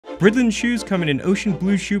Bridlen shoes come in an ocean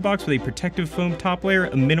blue shoebox with a protective foam top layer,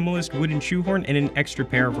 a minimalist wooden shoehorn, and an extra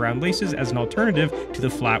pair of round laces as an alternative to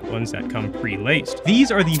the flat ones that come pre-laced.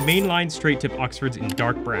 These are the mainline straight tip Oxfords in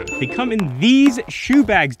dark brown. They come in these shoe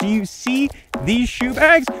bags. Do you see these shoe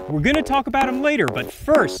bags? We're gonna talk about them later, but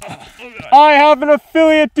first, I have an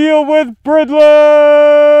affiliate deal with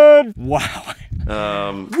Bridlen! Wow.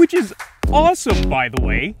 Which is awesome, by the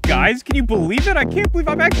way. Guys, can you believe it? I can't believe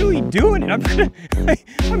I'm actually doing it.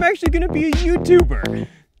 I'm actually gonna be a YouTuber.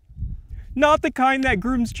 Not the kind that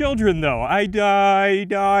grooms children, though. I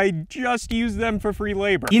just use them for free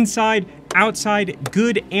labor. Inside, outside,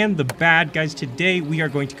 good and the bad. Guys, today we are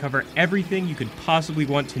going to cover everything you could possibly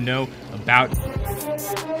want to know about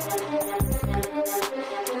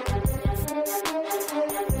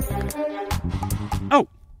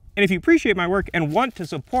and if you appreciate my work and want to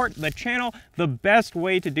support the channel, the best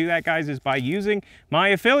way to do that, guys, is by using my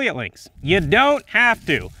affiliate links. You don't have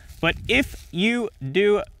to, but if you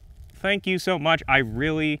do, thank you so much. I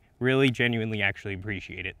really, really genuinely actually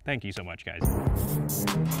appreciate it. Thank you so much, guys.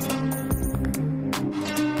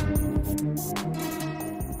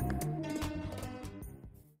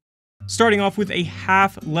 Starting off with a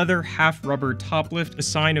half leather, half rubber top lift, a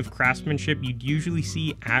sign of craftsmanship you'd usually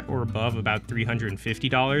see at or above about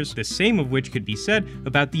 $350, the same of which could be said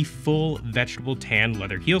about the full vegetable tan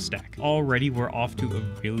leather heel stack. Already we're off to a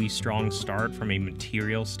really strong start from a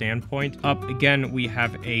material standpoint. Up again, we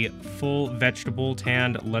have a full vegetable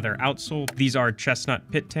tanned leather outsole. These are chestnut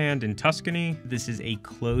pit tanned in Tuscany. This is a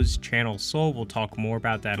closed channel sole. We'll talk more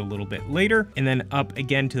about that a little bit later. And then up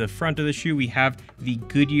again to the front of the shoe, we have the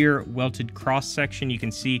Goodyear welted cross section. You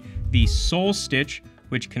can see the sole stitch,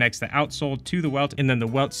 which connects the outsole to the welt, and then the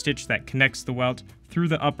welt stitch that connects the welt through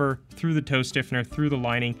the upper, through the toe stiffener, through the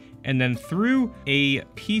lining, and then through a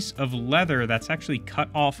piece of leather that's actually cut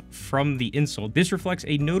off from the insole. This reflects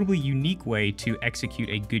a notably unique way to execute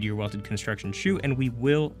a Goodyear welted construction shoe, and we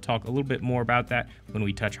will talk a little bit more about that when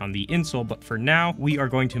we touch on the insole. But for now, we are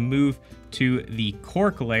going to move to the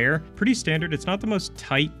cork layer. Pretty standard. It's not the most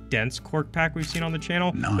tight, dense cork pack we've seen on the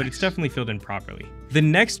channel, but it's definitely filled in properly. The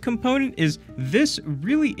next component is this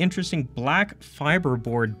really interesting black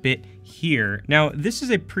fiberboard bit here. Now, this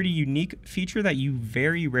is a pretty unique feature that you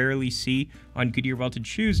very rarely see on Goodyear welted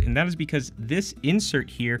shoes, and that is because this insert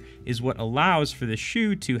here is what allows for the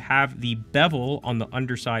shoe to have the bevel on the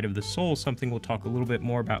underside of the sole, something we'll talk a little bit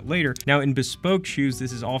more about later. Now, in bespoke shoes,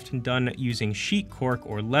 this is often done using sheet cork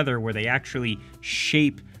or leather, where they actually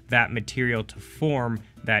shape that material to form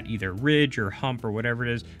that either ridge or hump or whatever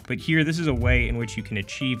it is. But here, this is a way in which you can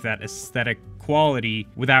achieve that aesthetic quality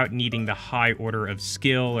without needing the high order of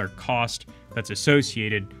skill or cost that's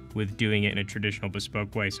associated with doing it in a traditional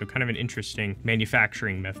bespoke way. So kind of an interesting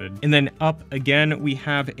manufacturing method. And then up again, we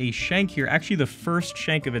have a shank here, actually the first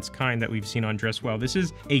shank of its kind that we've seen on Dress Well. This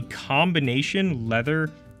is a combination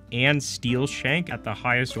leather and steel shank. At the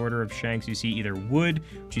highest order of shanks, you see either wood,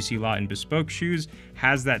 which you see a lot in bespoke shoes,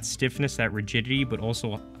 has that stiffness, that rigidity, but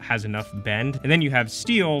also has enough bend. And then you have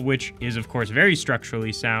steel, which is of course very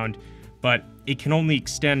structurally sound, but it can only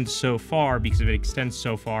extend so far, because if it extends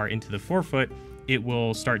so far into the forefoot, it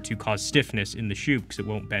will start to cause stiffness in the shoe because it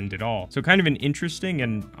won't bend at all. So kind of an interesting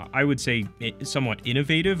and I would say somewhat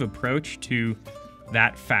innovative approach to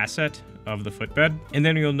that facet of the footbed. And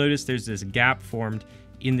then you'll notice there's this gap formed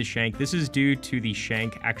in the shank. This is due to the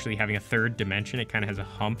shank actually having a third dimension. It kind of has a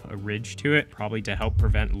hump, a ridge to it, probably to help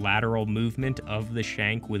prevent lateral movement of the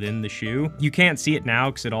shank within the shoe. You can't see it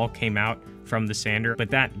now because it all came out from the sander,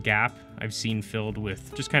 but that gap I've seen filled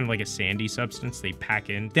with just kind of like a sandy substance they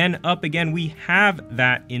pack in. Then up again, we have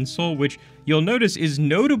that insole, which you'll notice is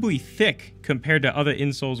notably thick compared to other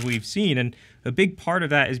insoles we've seen. And a big part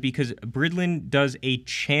of that is because Bridlen does a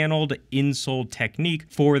channeled insole technique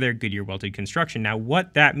for their Goodyear welted construction. Now,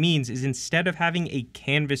 what that means is instead of having a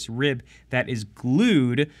canvas rib that is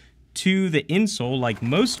glued to the insole like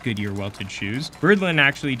most Goodyear welted shoes, Bridlen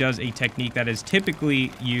actually does a technique that is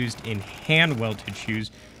typically used in hand welted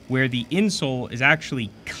shoes, where the insole is actually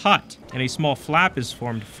cut and a small flap is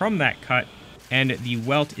formed from that cut, and the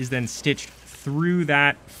welt is then stitched through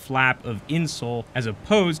that flap of insole as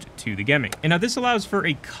opposed to the gemming. And now this allows for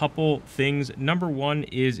a couple things. Number one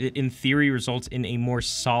is it in theory results in a more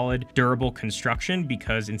solid, durable construction,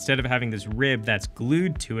 because instead of having this rib that's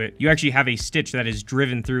glued to it, you actually have a stitch that is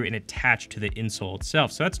driven through and attached to the insole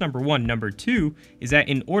itself. So that's number one. Number two is that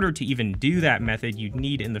in order to even do that method, you'd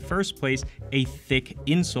need in the first place a thick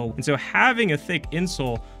insole. And so having a thick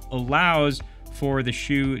insole allows for the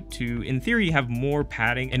shoe to, in theory, have more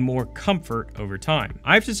padding and more comfort over time.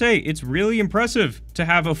 I have to say, it's really impressive to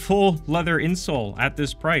have a full leather insole at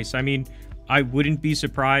this price. I mean, I wouldn't be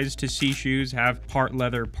surprised to see shoes have part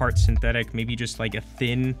leather, part synthetic, maybe just like a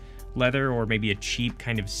thin leather or maybe a cheap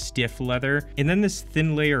kind of stiff leather. And then this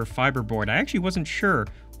thin layer of fiberboard, I actually wasn't sure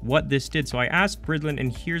what this did, so I asked Bridlen,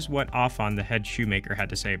 and here's what Afan, the head shoemaker, had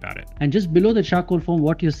to say about it. And just below the charcoal foam,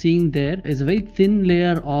 what you're seeing there is a very thin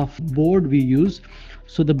layer of board we use.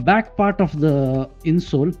 So the back part of the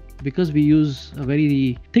insole, because we use a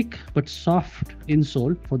very thick but soft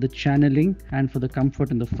insole for the channeling and for the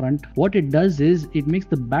comfort in the front, what it does is it makes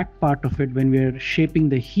the back part of it, when we're shaping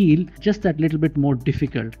the heel, just that little bit more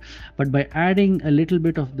difficult. But by adding a little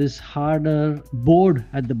bit of this harder board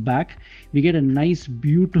at the back, we get a nice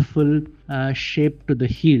beautiful shape to the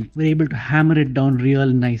heel. We're able to hammer it down real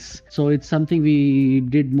nice. So it's something we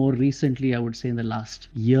did more recently, I would say in the last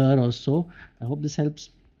year or so. I hope this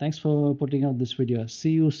helps. Thanks for putting out this video.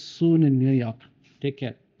 See you soon in New York. Take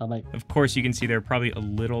care. Bye-bye. Of course, you can see they're probably a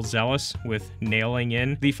little zealous with nailing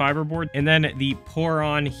in the fiberboard. And then the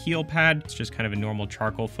pour-on heel pad, it's just kind of a normal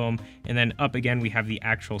charcoal foam. And then up again, we have the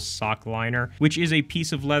actual sock liner, which is a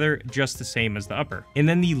piece of leather just the same as the upper. And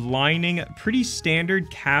then the lining, pretty standard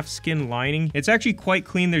calf skin lining. It's actually quite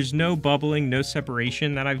clean. There's no bubbling, no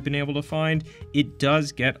separation that I've been able to find. It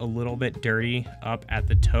does get a little bit dirty up at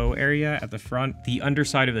the toe area at the front. The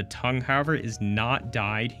underside of the tongue, however, is not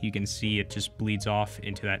dyed. You can see it just bleeds off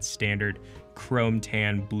into that standard chrome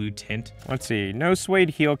tan blue tint. Let's see, no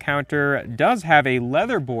suede heel counter. Does have a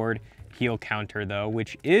leatherboard heel counter though,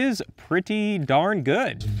 which is pretty darn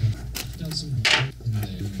good.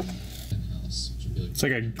 It's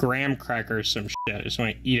like a graham cracker or some shit. I just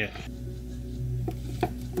want to eat it.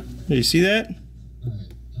 Do you see that?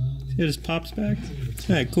 See, it just pops back. Isn't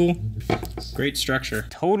that cool? Great structure.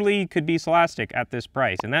 Totally could be Scholastic at this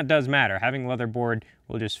price, and that does matter. Having leatherboard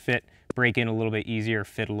will just break in a little bit easier,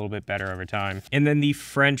 fit a little bit better over time. And then the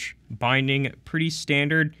French binding, pretty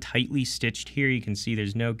standard, tightly stitched here. You can see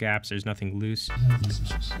there's no gaps, there's nothing loose.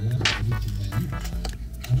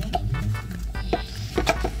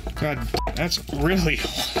 God,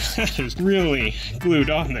 that is really glued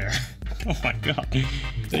on there. Oh my God,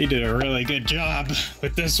 they did a really good job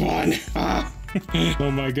with this one.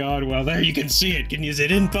 Oh my God, well there you can see it. Is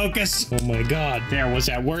it in focus? Oh my God, there, was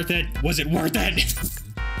that worth it? Was it worth it?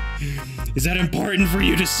 Is that important for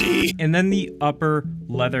you to see? And then the upper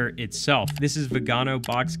leather itself. This is Vegano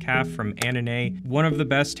box calf from Annonay, one of the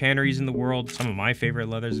best tanneries in the world. Some of my favorite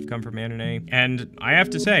leathers have come from Annonay. And I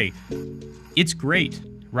have to say, it's great,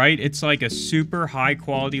 right? It's like a super high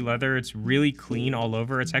quality leather. It's really clean all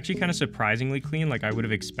over. It's actually kind of surprisingly clean. Like I would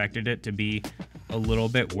have expected it to be a little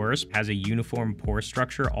bit worse. Has a uniform pore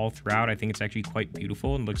structure all throughout. I think it's actually quite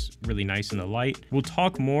beautiful and looks really nice in the light. We'll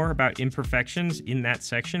talk more about imperfections in that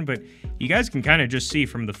section, but you guys can kind of just see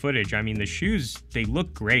from the footage, I mean, the shoes, they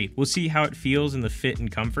look great. We'll see how it feels in the fit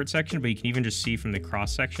and comfort section, but you can even just see from the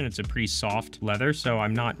cross section, it's a pretty soft leather, so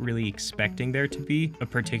I'm not really expecting there to be a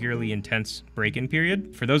particularly intense break-in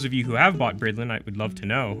period. For those of you who have bought Bridlen, I would love to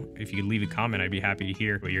know. If you could leave a comment, I'd be happy to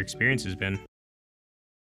hear what your experience has been.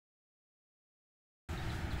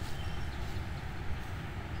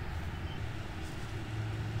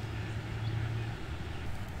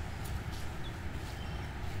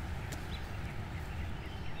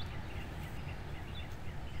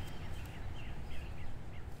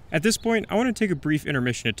 At this point, I want to take a brief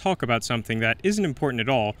intermission to talk about something that isn't important at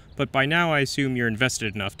all, but by now I assume you're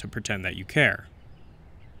invested enough to pretend that you care.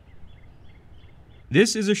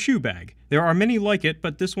 This is a shoe bag. There are many like it,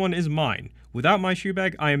 but this one is mine. Without my shoe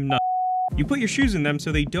bag, I am nothing. You put your shoes in them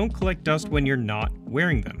so they don't collect dust when you're not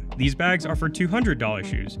wearing them. These bags are for $200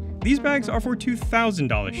 shoes. These bags are for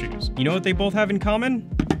 $2,000 shoes. You know what they both have in common?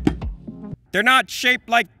 They're not shaped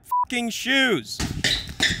like f***ing shoes.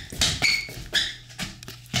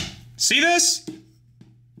 See this?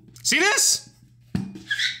 See this?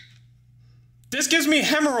 This gives me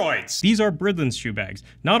hemorrhoids! These are Bridlen's shoe bags.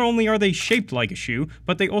 Not only are they shaped like a shoe,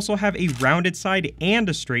 but they also have a rounded side and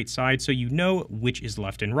a straight side so you know which is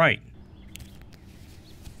left and right.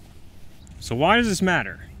 So why does this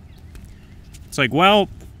matter? It's like, well,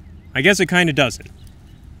 I guess it kinda doesn't.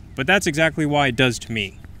 But that's exactly why it does to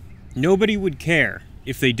me. Nobody would care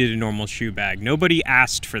if they did a normal shoe bag. Nobody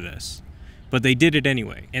asked for this. But they did it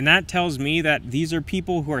anyway. And that tells me that these are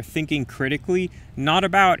people who are thinking critically, not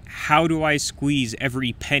about how do I squeeze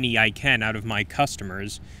every penny I can out of my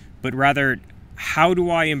customers, but rather how do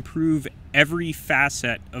I improve every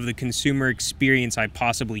facet of the consumer experience I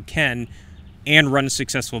possibly can and run a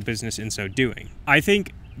successful business in so doing. I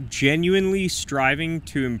think genuinely striving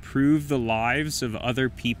to improve the lives of other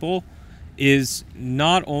people is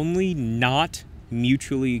not only not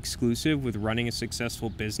mutually exclusive with running a successful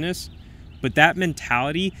business, But that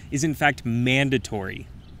mentality is in fact mandatory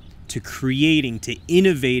to creating, to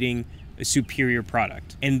innovating a superior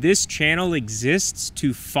product. And this channel exists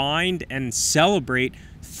to find and celebrate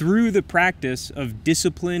through the practice of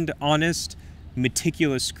disciplined, honest,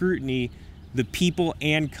 meticulous scrutiny, the people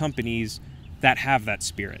and companies that have that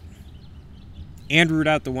spirit, and root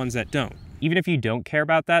out the ones that don't. Even if you don't care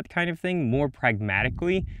about that kind of thing, more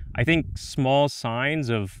pragmatically, I think small signs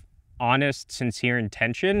of honest, sincere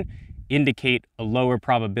intention indicate a lower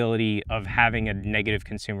probability of having a negative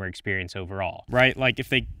consumer experience overall, right? Like if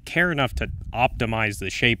they care enough to optimize the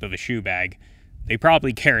shape of a shoe bag, they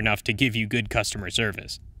probably care enough to give you good customer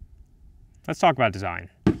service. Let's talk about design.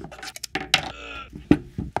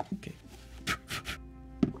 Okay.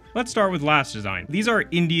 Let's start with last design. These are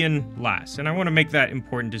Indian lasts, and I want to make that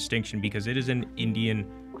important distinction because it is an Indian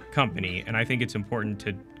company, and I think it's important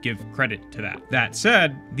to give credit to that. That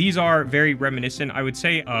said, these are very reminiscent, I would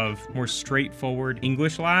say, of more straightforward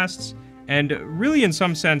English lasts, and really in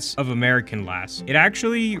some sense of American lasts. It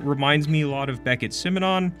actually reminds me a lot of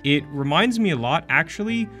Beckett-Simonon. It reminds me a lot,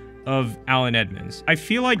 actually, of Allen Edmonds. I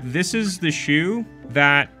feel like this is the shoe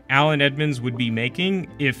that Allen Edmonds would be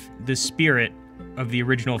making if the spirit of the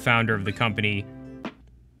original founder of the company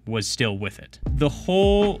was still with it. The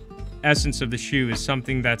whole essence of the shoe is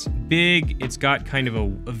something that's big, it's got kind of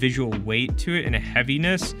a visual weight to it and a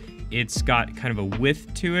heaviness, it's got kind of a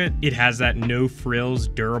width to it, it has that no frills,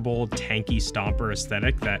 durable, tanky stomper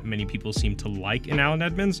aesthetic that many people seem to like in Allen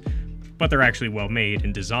Edmonds, but they're actually well made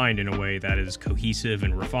and designed in a way that is cohesive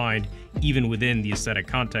and refined, even within the aesthetic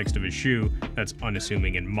context of a shoe that's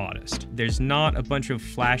unassuming and modest. There's not a bunch of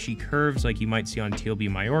flashy curves like you might see on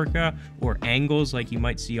TLB Mallorca, or angles like you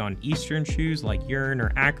might see on Eastern shoes like Yearn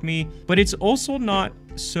or Acme, but it's also not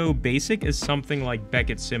so basic as something like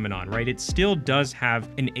Beckett-Simonon, right? It still does have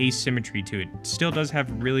an asymmetry to it. It still does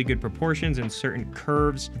have really good proportions and certain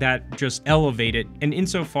curves that just elevate it. And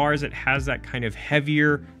insofar as it has that kind of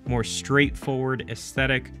heavier, more straightforward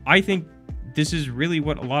aesthetic, I think this is really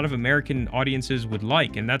what a lot of American audiences would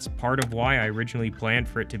like, and that's part of why I originally planned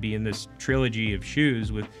for it to be in this trilogy of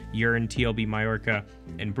shoes with Yearn, TLB Mallorca,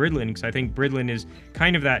 and Bridlen, because I think Bridlen is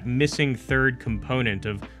kind of that missing third component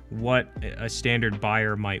of what a standard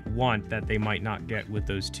buyer might want that they might not get with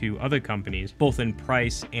those two other companies, both in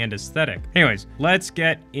price and aesthetic. Anyways, let's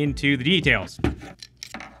get into the details.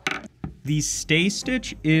 The stay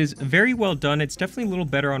stitch is very well done. It's definitely a little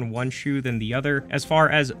better on one shoe than the other. As far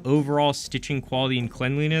as overall stitching quality and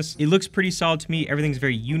cleanliness, it looks pretty solid to me. Everything's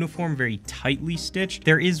very uniform, very tightly stitched.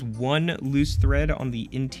 There is one loose thread on the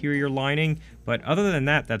interior lining, but other than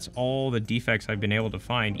that, that's all the defects I've been able to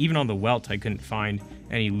find. Even on the welt, I couldn't find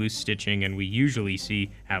any loose stitching, and we usually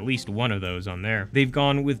see at least one of those on there. They've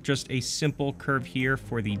gone with just a simple curve here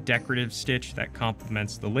for the decorative stitch that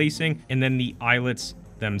complements the lacing, and then the eyelets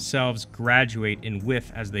themselves graduate in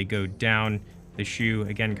width as they go down the shoe.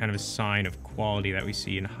 Again, kind of a sign of quality that we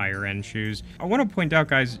see in higher end shoes. I want to point out,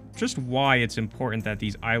 guys, just why it's important that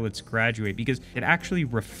these eyelets graduate, because it actually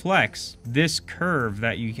reflects this curve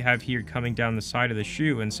that you have here coming down the side of the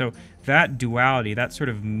shoe. And so that duality, that sort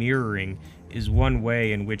of mirroring, is one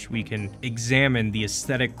way in which we can examine the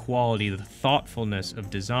aesthetic quality, the thoughtfulness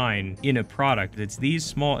of design in a product. It's these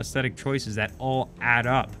small aesthetic choices that all add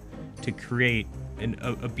up to create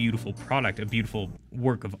a beautiful product, a beautiful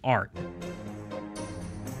work of art.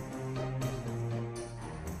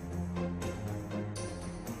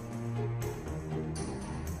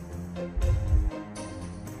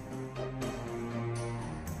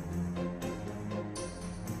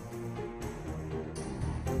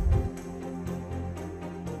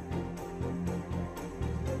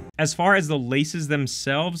 As far as the laces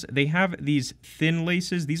themselves, they have these thin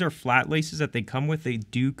laces. These are flat laces that they come with. They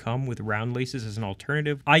do come with round laces as an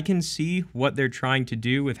alternative. I can see what they're trying to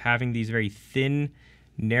do with having these very thin,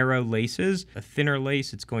 narrow laces. A thinner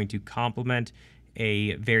lace, it's going to complement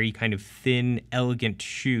a very kind of thin, elegant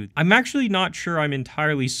shoe. I'm actually not sure I'm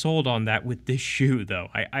entirely sold on that with this shoe, though.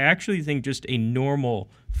 I actually think just a normal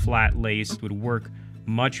flat lace would work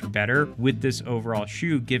much better with this overall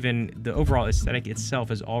shoe, given the overall aesthetic itself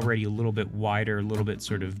is already a little bit wider, a little bit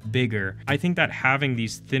sort of bigger. I think that having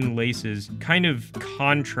these thin laces kind of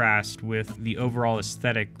contrast with the overall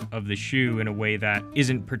aesthetic of the shoe in a way that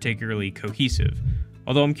isn't particularly cohesive.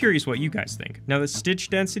 Although I'm curious what you guys think. Now the stitch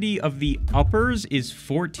density of the uppers is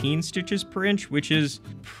 14 stitches per inch, which is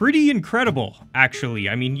pretty incredible, actually.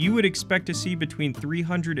 I mean, you would expect to see between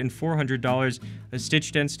 $300 and $400 a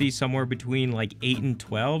stitch density somewhere between like 8 and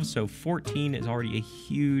 12, so 14 is already a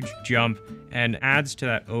huge jump and adds to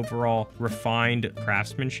that overall refined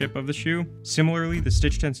craftsmanship of the shoe. Similarly, the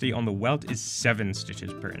stitch density on the welt is 7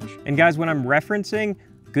 stitches per inch. And guys, when I'm referencing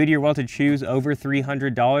Goodyear welted shoes over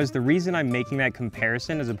 $300, the reason I'm making that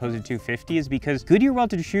comparison as opposed to $250 is because Goodyear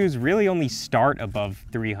welted shoes really only start above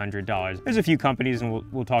 $300. There's a few companies, and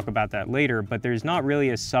we'll talk about that later, but there's not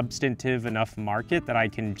really a substantive enough market that I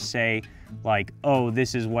can say like, oh,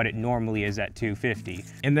 this is what it normally is at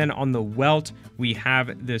 $250. And then on the welt, we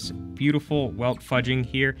have this beautiful welt fudging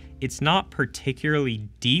here. It's not particularly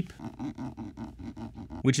deep,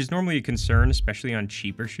 which is normally a concern, especially on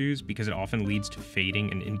cheaper shoes, because it often leads to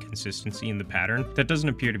fading and inconsistency in the pattern. That doesn't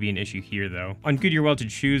appear to be an issue here, though. On Goodyear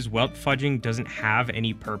welted shoes, welt fudging doesn't have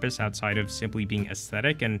any purpose outside of simply being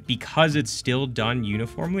aesthetic, and because it's still done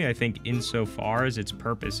uniformly, I think insofar as its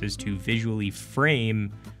purpose is to visually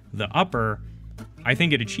frame the upper, I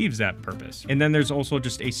think it achieves that purpose. And then there's also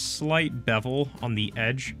just a slight bevel on the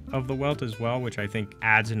edge of the welt as well, which I think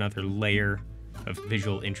adds another layer of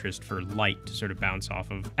visual interest for light to sort of bounce off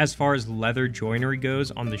of. As far as leather joinery goes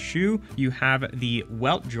on the shoe, you have the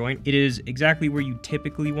welt joint. It is exactly where you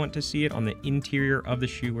typically want to see it, on the interior of the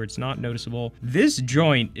shoe where it's not noticeable. This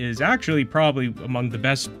joint is actually probably among the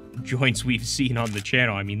best joints we've seen on the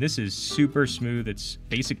channel. I mean, this is super smooth. It's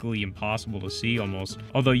basically impossible to see almost,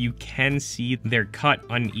 although you can see they're cut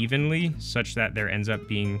unevenly such that there ends up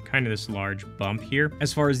being kind of this large bump here.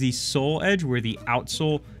 As far as the sole edge, where the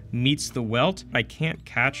outsole meets the welt, I can't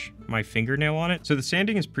catch my fingernail on it. So the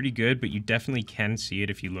sanding is pretty good, but you definitely can see it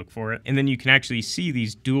if you look for it. And then you can actually see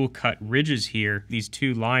these dual cut ridges here. These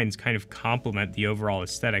two lines kind of complement the overall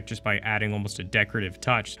aesthetic just by adding almost a decorative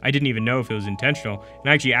touch. I didn't even know if it was intentional. And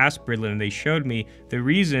I actually asked Bridlen and they showed me the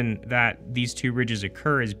reason that these two ridges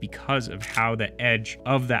occur is because of how the edge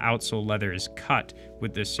of the outsole leather is cut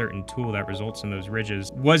with this certain tool that results in those ridges.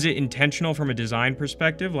 Was it intentional from a design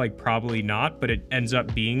perspective? Like, probably not, but it ends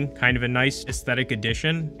up being kind of a nice aesthetic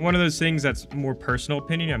addition. One of those things that's more personal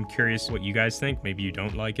opinion. I'm curious what you guys think. Maybe you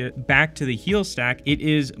don't like it. Back to the heel stack, it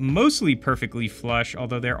is mostly perfectly flush,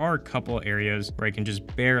 although there are a couple areas where I can just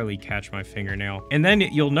barely catch my fingernail. And then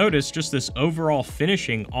you'll notice just this overall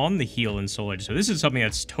finishing on the heel and sole edge. So this is something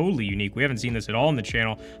that's totally unique. We haven't seen this at all on the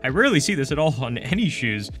channel. I rarely see this at all on any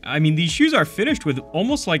shoes. I mean, these shoes are finished with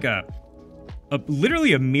almost like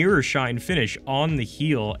literally a mirror shine finish on the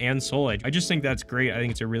heel and sole edge. I just think that's great. I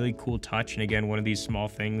think it's a really cool touch. And again, one of these small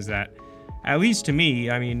things that, at least to me,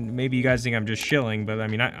 I mean, maybe you guys think I'm just shilling, but I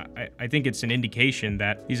mean, I think it's an indication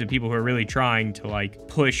that these are people who are really trying to like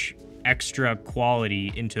push extra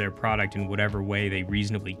quality into their product in whatever way they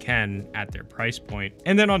reasonably can at their price point.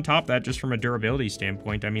 And then on top of that, just from a durability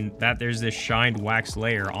standpoint, I mean, that there's this shined wax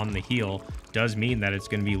layer on the heel does mean that it's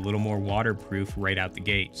going to be a little more waterproof right out the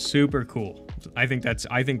gate. Super cool. I think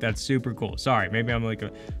that's super cool. Sorry, maybe I'm like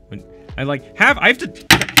I have to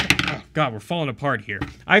oh god, we're falling apart here.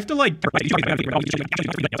 I have to like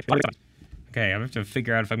okay, I have to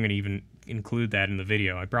figure out if I'm going to even include that in the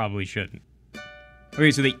video. I probably shouldn't.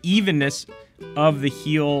 Okay, so the evenness of the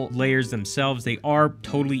heel layers themselves, they are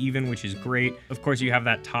totally even, which is great. Of course, you have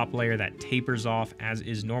that top layer that tapers off as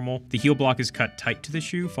is normal. The heel block is cut tight to the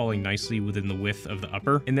shoe, falling nicely within the width of the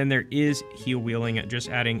upper. And then there is heel wheeling, just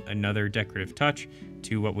adding another decorative touch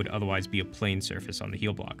to what would otherwise be a plain surface on the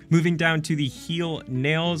heel block. Moving down to the heel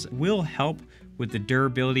nails will help with the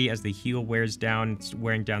durability as the heel wears down. It's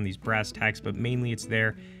wearing down these brass tacks, but mainly it's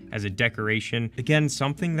there as a decoration. Again,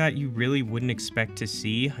 something that you really wouldn't expect to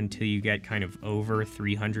see until you get kind of over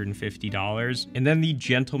 $350. And then the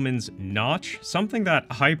gentleman's notch, something that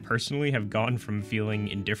I personally have gone from feeling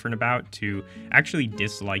indifferent about to actually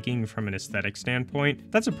disliking from an aesthetic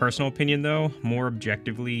standpoint. That's a personal opinion though. More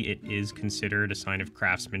objectively, it is considered a sign of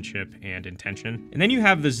craftsmanship and intention. And then you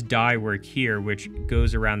have this die work here, which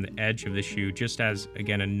goes around the edge of the shoe just as,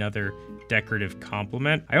 again, another decorative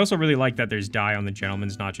complement. I also really like that there's dye on the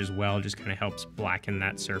gentleman's notch as well, just kind of helps blacken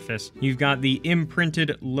that surface. You've got the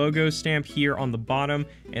imprinted logo stamp here on the bottom,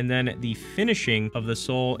 and then the finishing of the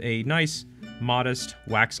sole, a nice modest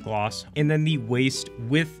wax gloss. And then the waist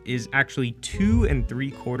width is actually 2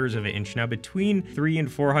 3/4 of an inch. Now between $300 and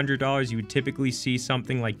 $400, you would typically see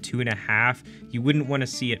something like 2.5. You wouldn't want to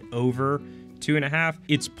see it over 2.5.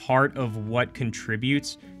 It's part of what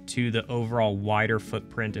contributes to the overall wider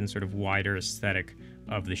footprint and sort of wider aesthetic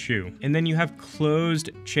of the shoe. And then you have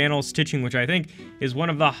closed channel stitching, which I think is one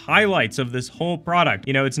of the highlights of this whole product.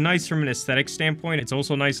 You know, it's nice from an aesthetic standpoint. It's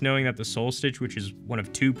also nice knowing that the sole stitch, which is one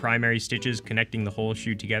of 2 primary stitches connecting the whole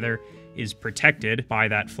shoe together, is protected by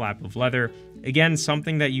that flap of leather. Again,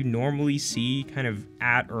 something that you normally see kind of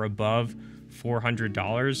at or above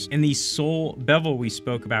 $400. And the sole bevel we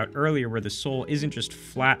spoke about earlier, where the sole isn't just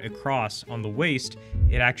flat across on the waist,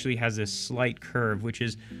 it actually has this slight curve, which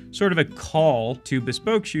is sort of a call to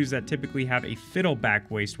bespoke shoes that typically have a fiddle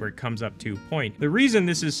back waist where it comes up to a point. The reason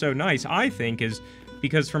this is so nice, I think, is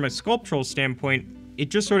because from a sculptural standpoint, it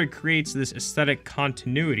just sort of creates this aesthetic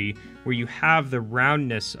continuity where you have the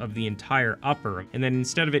roundness of the entire upper, and then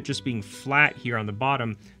instead of it just being flat here on the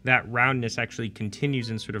bottom, that roundness actually continues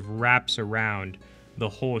and sort of wraps around the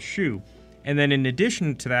whole shoe. And then in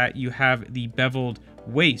addition to that, you have the beveled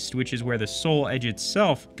waist, which is where the sole edge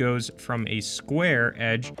itself goes from a square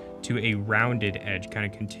edge to a rounded edge,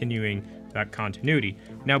 kind of continuing that continuity.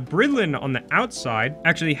 Now, Bridlen on the outside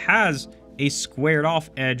actually has a squared off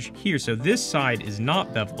edge here. So this side is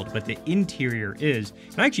not beveled, but the interior is.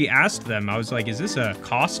 And I actually asked them, I was like, is this a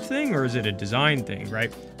cost thing or is it a design thing,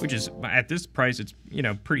 right? Which is, at this price, it's, you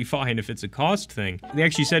know, pretty fine if it's a cost thing. They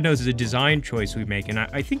actually said, no, this is a design choice we make. And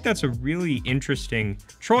I think that's a really interesting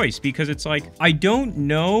choice because it's like, I don't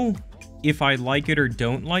know if I like it or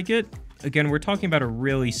don't like it. Again, we're talking about a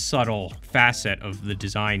really subtle facet of the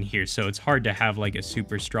design here, so it's hard to have like a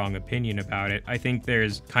super strong opinion about it. I think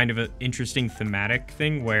there's kind of an interesting thematic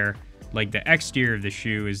thing where like the exterior of the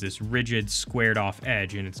shoe is this rigid squared off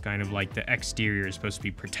edge, and it's kind of like the exterior is supposed to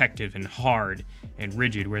be protective and hard and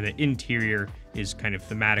rigid, where the interior is kind of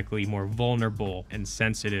thematically more vulnerable and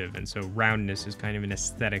sensitive, and so roundness is kind of an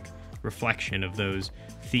aesthetic reflection of those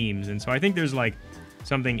themes. And so I think there's like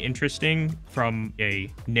something interesting from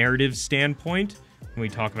a narrative standpoint when we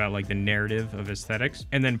talk about like the narrative of aesthetics.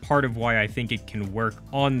 And then part of why I think it can work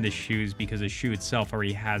on the shoes because the shoe itself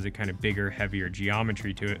already has a kind of bigger, heavier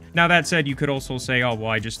geometry to it. Now that said, you could also say, oh, well,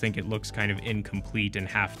 I just think it looks kind of incomplete and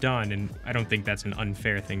half done. And I don't think that's an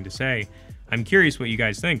unfair thing to say. I'm curious what you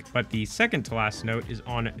guys think. But the second to last note is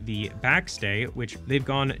on the backstay, which they've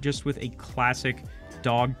gone just with a classic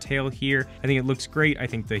dogtail here. I think it looks great. I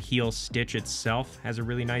think the heel stitch itself has a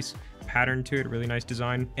really nice pattern to it, a really nice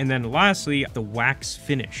design. And then lastly, the wax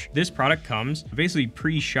finish. This product comes basically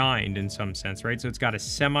pre-shined in some sense, right? So it's got a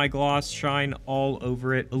semi-gloss shine all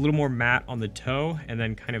over it, a little more matte on the toe, and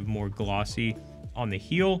then kind of more glossy on the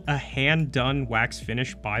heel. A hand-done wax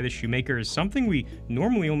finish by the shoemaker is something we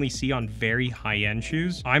normally only see on very high-end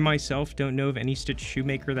shoes. I myself don't know of any stitch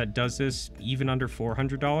shoemaker that does this even under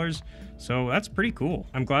 $400. So that's pretty cool.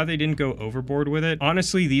 I'm glad they didn't go overboard with it.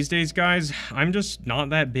 Honestly, these days, guys, I'm just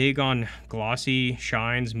not that big on glossy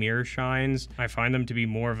shines, mirror shines. I find them to be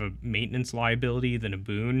more of a maintenance liability than a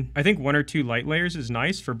boon. I think 1 or 2 light layers is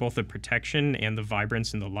nice for both the protection and the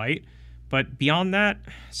vibrance in the light. But beyond that,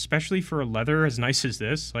 especially for a leather as nice as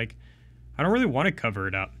this, like, I don't really want to cover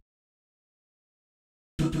it up.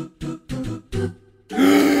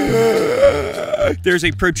 There's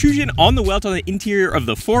a protrusion on the welt on the interior of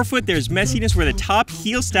the forefoot. There's messiness where the top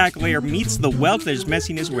heel stack layer meets the welt. There's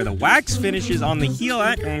messiness where the wax finishes on the heel.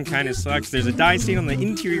 That kind of sucks. There's a dye stain on the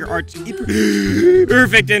interior arch.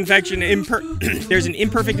 Perfect infection. There's an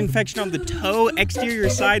imperfect infection on the toe exterior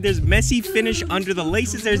side. There's messy finish under the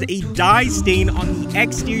laces. There's a dye stain on the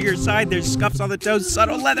exterior side. There's scuffs on the toes,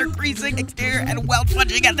 subtle leather creasing exterior, and welt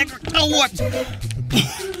punching at the toe warps.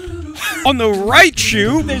 On the right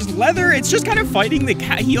shoe, there's leather. It's just kind of fighting the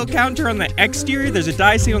heel counter on the exterior. There's a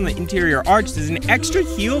dye stain on the interior arch. There's an extra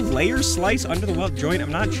heel layer slice under the welt joint.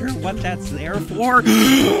 I'm not sure what that's there for.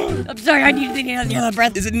 I'm sorry, I need to take another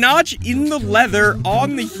breath. There's a notch in the leather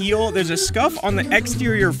on the heel. There's a scuff on the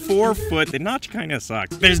exterior forefoot. The notch kind of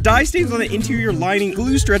sucks. There's dye stains on the interior lining,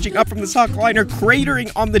 glue stretching up from the sock liner,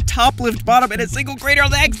 cratering on the top lift bottom, and a single crater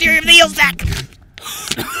on the exterior of the heel stack.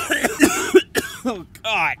 Oh,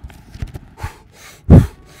 God.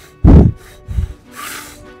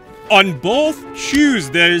 On both shoes,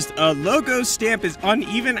 there's a logo stamp is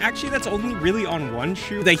uneven. Actually, that's only really on one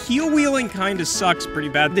shoe. The heel wheeling kind of sucks pretty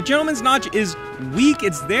bad. The gentleman's notch is weak.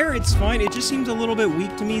 It's there, it's fine. It just seems a little bit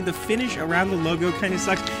weak to me. The finish around the logo kind of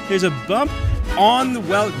sucks. There's a bump on the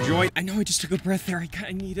welt joint. I know I just took a breath there. I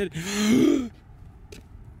kind of needed.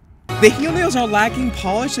 The heel nails are lacking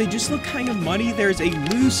polish. They just look kind of muddy. There's a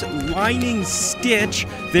loose lining stitch.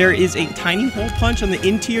 There is a tiny hole punch on the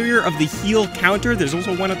interior of the heel counter. There's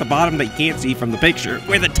also one at the bottom that you can't see from the picture,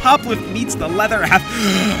 where the top lift meets the leather half.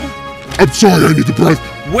 I'm sorry, I need the breath.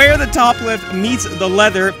 Where the top lift meets the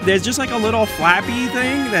leather, there's just like a little flappy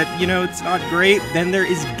thing that, you know, it's not great. Then there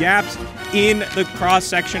is gaps in the cross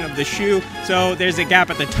section of the shoe. So there's a gap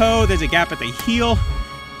at the toe, there's a gap at the heel.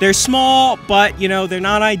 They're small, but, you know, they're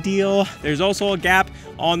not ideal. There's also a gap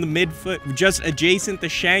on the midfoot, just adjacent the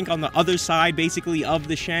shank on the other side, basically, of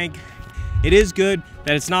the shank. It is good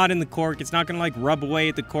that it's not in the cork. It's not gonna like rub away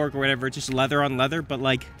at the cork or whatever. It's just leather on leather, but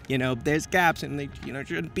like, you know, there's gaps and they, you know,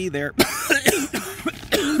 shouldn't be there.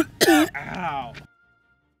 Ow.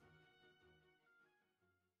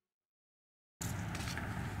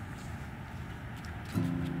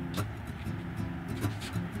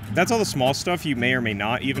 That's all the small stuff you may or may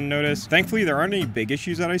not even notice. Thankfully, there aren't any big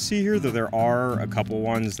issues that I see here, though there are a couple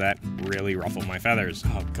ones that really ruffle my feathers.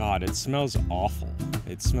 Oh God, it smells awful.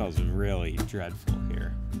 It smells really dreadful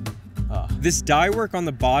here. This dye work on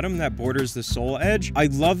the bottom that borders the sole edge, I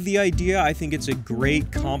love the idea. I think it's a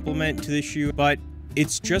great compliment to the shoe, but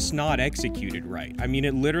it's just not executed right. I mean,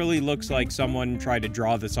 it literally looks like someone tried to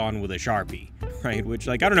draw this on with a Sharpie, right? Which,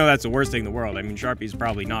 like, I don't know if that's the worst thing in the world. I mean, Sharpie's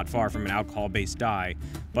probably not far from an alcohol-based dye,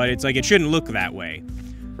 but it's like, it shouldn't look that way,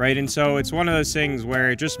 right? And so it's one of those things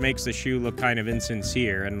where it just makes the shoe look kind of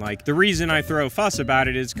insincere. And like, the reason I throw fuss about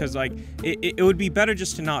it is because like, it would be better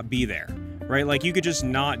just to not be there. Right? Like, you could just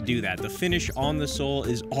not do that. The finish on the sole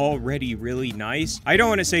is already really nice. I don't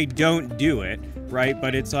want to say don't do it, right?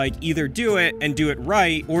 But it's like, either do it and do it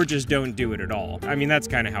right, or just don't do it at all. I mean, that's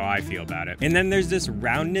kind of how I feel about it. And then there's this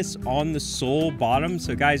roundness on the sole bottom.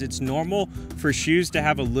 So guys, it's normal for shoes to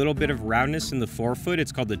have a little bit of roundness in the forefoot.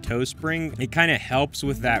 It's called the toe spring. It kind of helps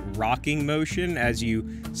with that rocking motion as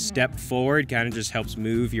you step forward, kind of just helps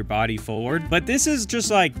move your body forward. But this is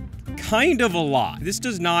just like kind of a lot. This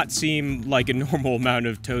does not seem like a normal amount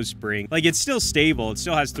of toe spring. Like, it's still stable. It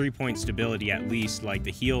still has 3-point stability at least. Like,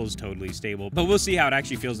 the heel is totally stable. But we'll see how it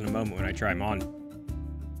actually feels in a moment when I try them on.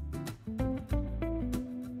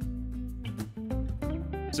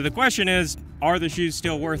 So the question is, are the shoes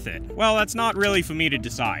still worth it? Well, that's not really for me to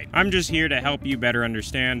decide. I'm just here to help you better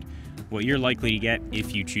understand what you're likely to get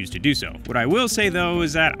if you choose to do so. What I will say, though,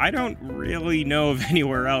 is that I don't really know of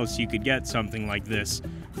anywhere else you could get something like this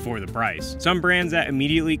for the price. Some brands that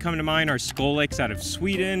immediately come to mind are Skolix out of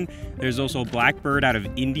Sweden. There's also Blackbird out of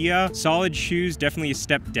India. Solid shoes, definitely a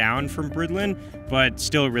step down from Bridlen, but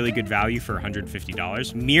still a really good value for $150.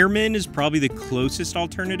 Meermin is probably the closest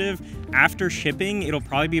alternative. After shipping, it'll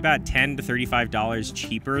probably be about $10 to $35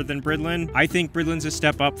 cheaper than Bridlen. I think Bridlen's a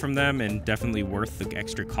step up from them and definitely worth the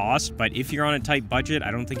extra cost, but if you're on a tight budget,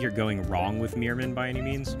 I don't think you're going wrong with Meermin by any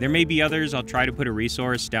means. There may be others. I'll try to put a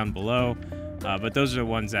resource down below. But those are the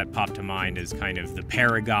ones that pop to mind as kind of the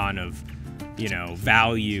paragon of, you know,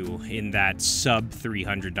 value in that sub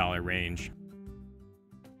 $300 range.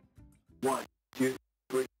 1, 2,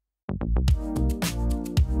 3.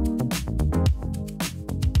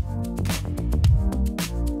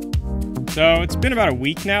 So it's been about a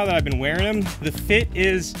week now that I've been wearing them. The fit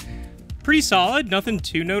is pretty solid, nothing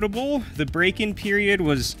too notable. The break-in period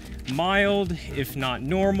was mild, if not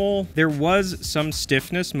normal. There was some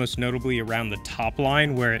stiffness, most notably around the top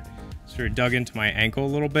line where it sort of dug into my ankle a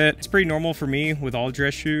little bit. It's pretty normal for me with all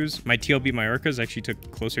dress shoes. My TLB Majorcas actually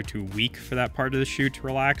took closer to a week for that part of the shoe to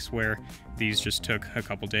relax, where these just took a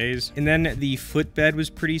couple days. And then the footbed was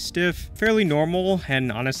pretty stiff, fairly normal,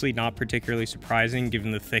 and honestly not particularly surprising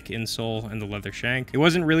given the thick insole and the leather shank. It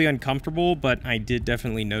wasn't really uncomfortable, but I did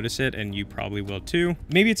definitely notice it, and you probably will too.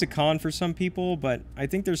 Maybe it's a con for some people, but I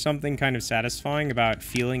think there's something kind of satisfying about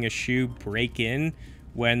feeling a shoe break in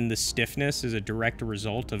when the stiffness is a direct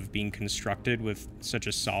result of being constructed with such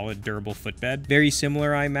a solid, durable footbed. Very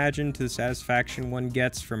similar, I imagine, to the satisfaction one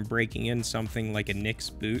gets from breaking in something like a Knicks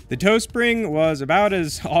boot. The toe spring was about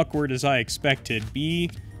as awkward as I expected. Be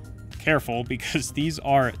careful, because these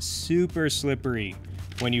are super slippery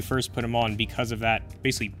when you first put them on because of that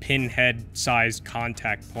basically pinhead-sized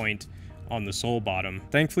contact point on the sole bottom.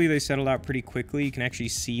 Thankfully, they settled out pretty quickly. You can actually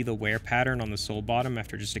see the wear pattern on the sole bottom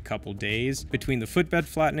after just a couple days. Between the footbed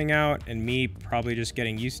flattening out and me probably just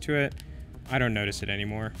getting used to it, I don't notice it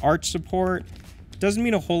anymore. Arch support doesn't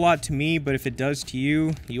mean a whole lot to me, but if it does to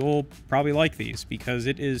you, you'll probably like these because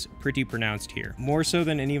it is pretty pronounced here. More so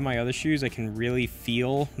than any of my other shoes, I can really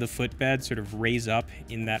feel the footbed sort of raise up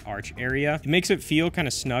in that arch area. It makes it feel kind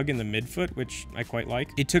of snug in the midfoot, which I quite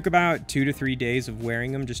like. It took about 2 to 3 days of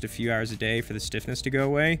wearing them, just a few hours a day, for the stiffness to go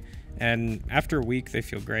away. And after a week, they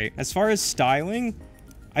feel great. As far as styling,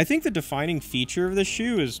 I think the defining feature of the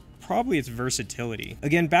shoe is probably its versatility.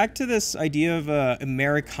 Again, back to this idea of a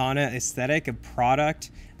Americana aesthetic, a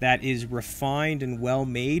product that is refined and well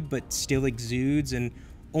made, but still exudes and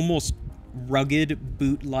almost rugged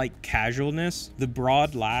boot-like casualness. The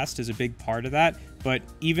broad last is a big part of that, but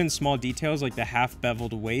even small details like the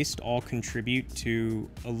half-beveled waist all contribute to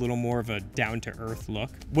a little more of a down-to-earth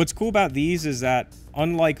look. What's cool about these is that,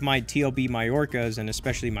 unlike my TLB Majorcas and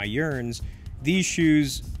especially my Yearns, these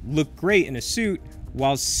shoes look great in a suit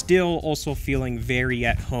while still also feeling very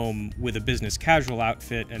at home with a business casual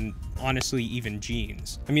outfit and honestly even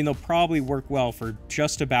jeans. I mean, they'll probably work well for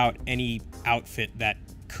just about any outfit that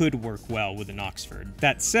could work well with an Oxford.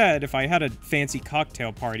 That said, if I had a fancy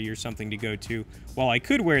cocktail party or something to go to, while I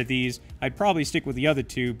could wear these, I'd probably stick with the other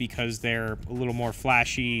two because they're a little more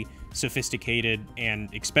flashy, sophisticated,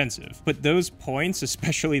 and expensive. But those points,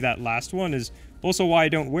 especially that last one, is also why I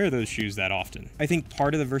don't wear those shoes that often. I think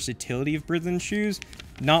part of the versatility of Bridlen shoes,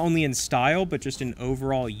 not only in style, but just in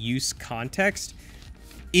overall use context,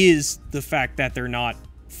 is the fact that they're not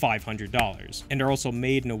 $500 and are also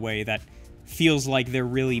made in a way that feels like they're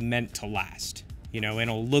really meant to last, you know, and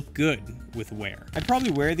it'll look good with wear. I'd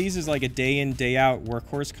probably wear these as like a day in, day out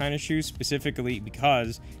workhorse kind of shoe, specifically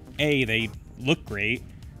because A, they look great,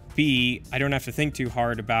 B, I don't have to think too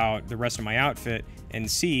hard about the rest of my outfit, and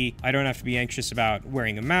C, I don't have to be anxious about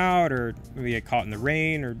wearing them out or maybe get caught in the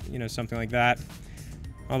rain or, you know, something like that.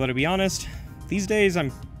 Although, to be honest, these days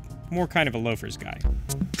I'm more kind of a loafers guy.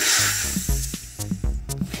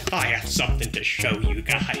 I have something to show you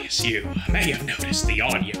guys. You may have noticed the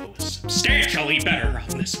audio is substantially better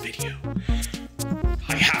on this video.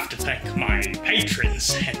 I have to thank my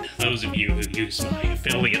patrons and those of you who use my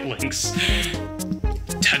affiliate links.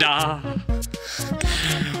 Ta-da!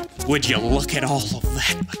 Would you look at all of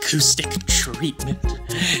that acoustic treatment?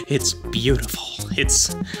 It's beautiful.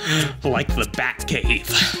 It's like the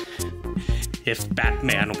Batcave. If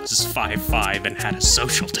Batman was 5'5" and had a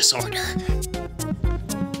social disorder.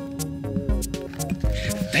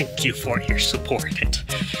 Thank you for your support. It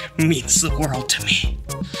means the world to me.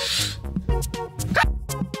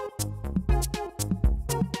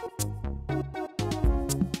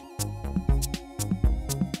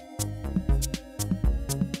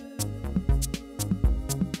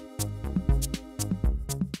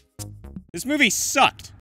 This movie sucked.